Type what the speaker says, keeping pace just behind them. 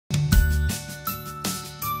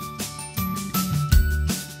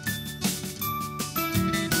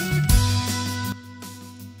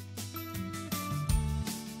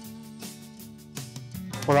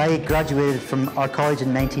Well, I graduated from our college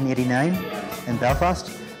in 1989 in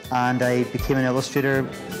Belfast, and I became an illustrator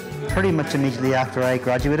pretty much immediately after I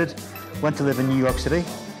graduated. Went to live in New York City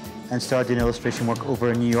and started doing illustration work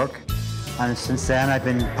over in New York. And since then I've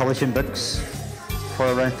been publishing books for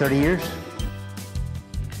around 30 years.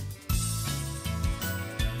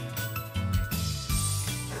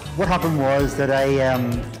 What happened was that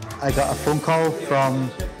I got a phone call from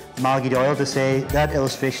Malachy Doyle to say that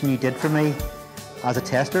illustration you did for me as a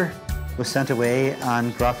tester was sent away,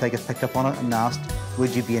 and Graphic had picked up on it and asked,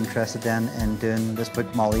 would you be interested then in doing this book,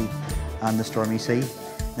 Molly and the Stormy Sea?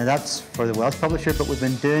 Now that's for the Welsh publisher, but we've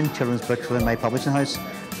been doing children's books within my publishing house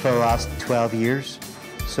for the last 12 years.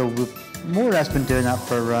 So we've more or less been doing that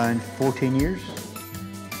for around 14 years.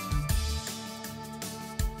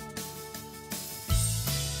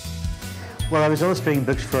 Well, I was illustrating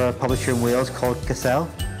books for a publisher in Wales called Cassell,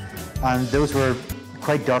 and those were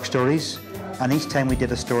quite dark stories. And each time we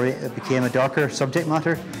did a story, it became a darker subject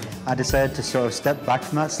matter. I decided to sort of step back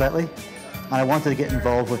from that slightly, and I wanted to get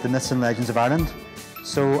involved with the myths and legends of Ireland.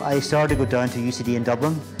 So I started to go down to UCD in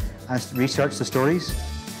Dublin and research the stories.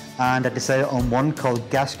 And I decided on one called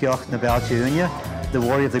Gasceoch na Báilte Uine, the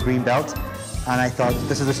Warrior of the Green Belt. And I thought,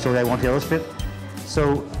 this is the story I want to illustrate.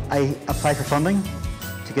 So I applied for funding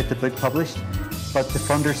to get the book published, but the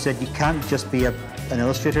funder said you can't just be an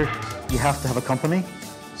illustrator, you have to have a company.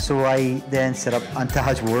 So I then set up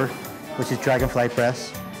tSnáthaid, which is Dragonfly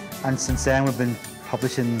Press, and since then we've been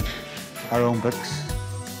publishing our own books.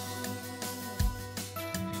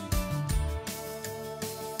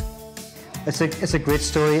 It's a great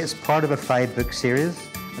story. It's part of a 5-book series,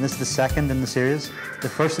 and this is the second in the series. The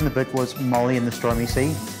first in the book was Molly and the Stormy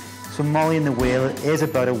Sea. So Molly and the Whale is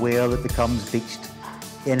about a whale that becomes beached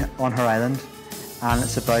on her island, and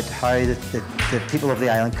it's about how the people of the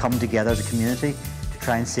island come together as a community to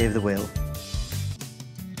try and save the whale.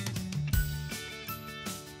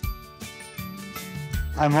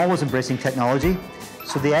 I'm always embracing technology,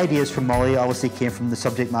 so the ideas for Molly obviously came from the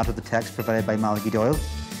subject matter of the text provided by Malachy Doyle.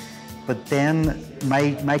 But then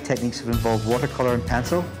my techniques have involved watercolour and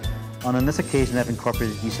pencil, and on this occasion I've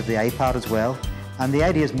incorporated use of the iPad as well. And the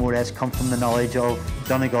ideas more or less come from the knowledge of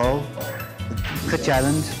Donegal, Critch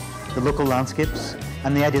Island, the local landscapes,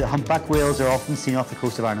 and the idea that humpback whales are often seen off the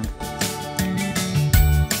coast of Ireland.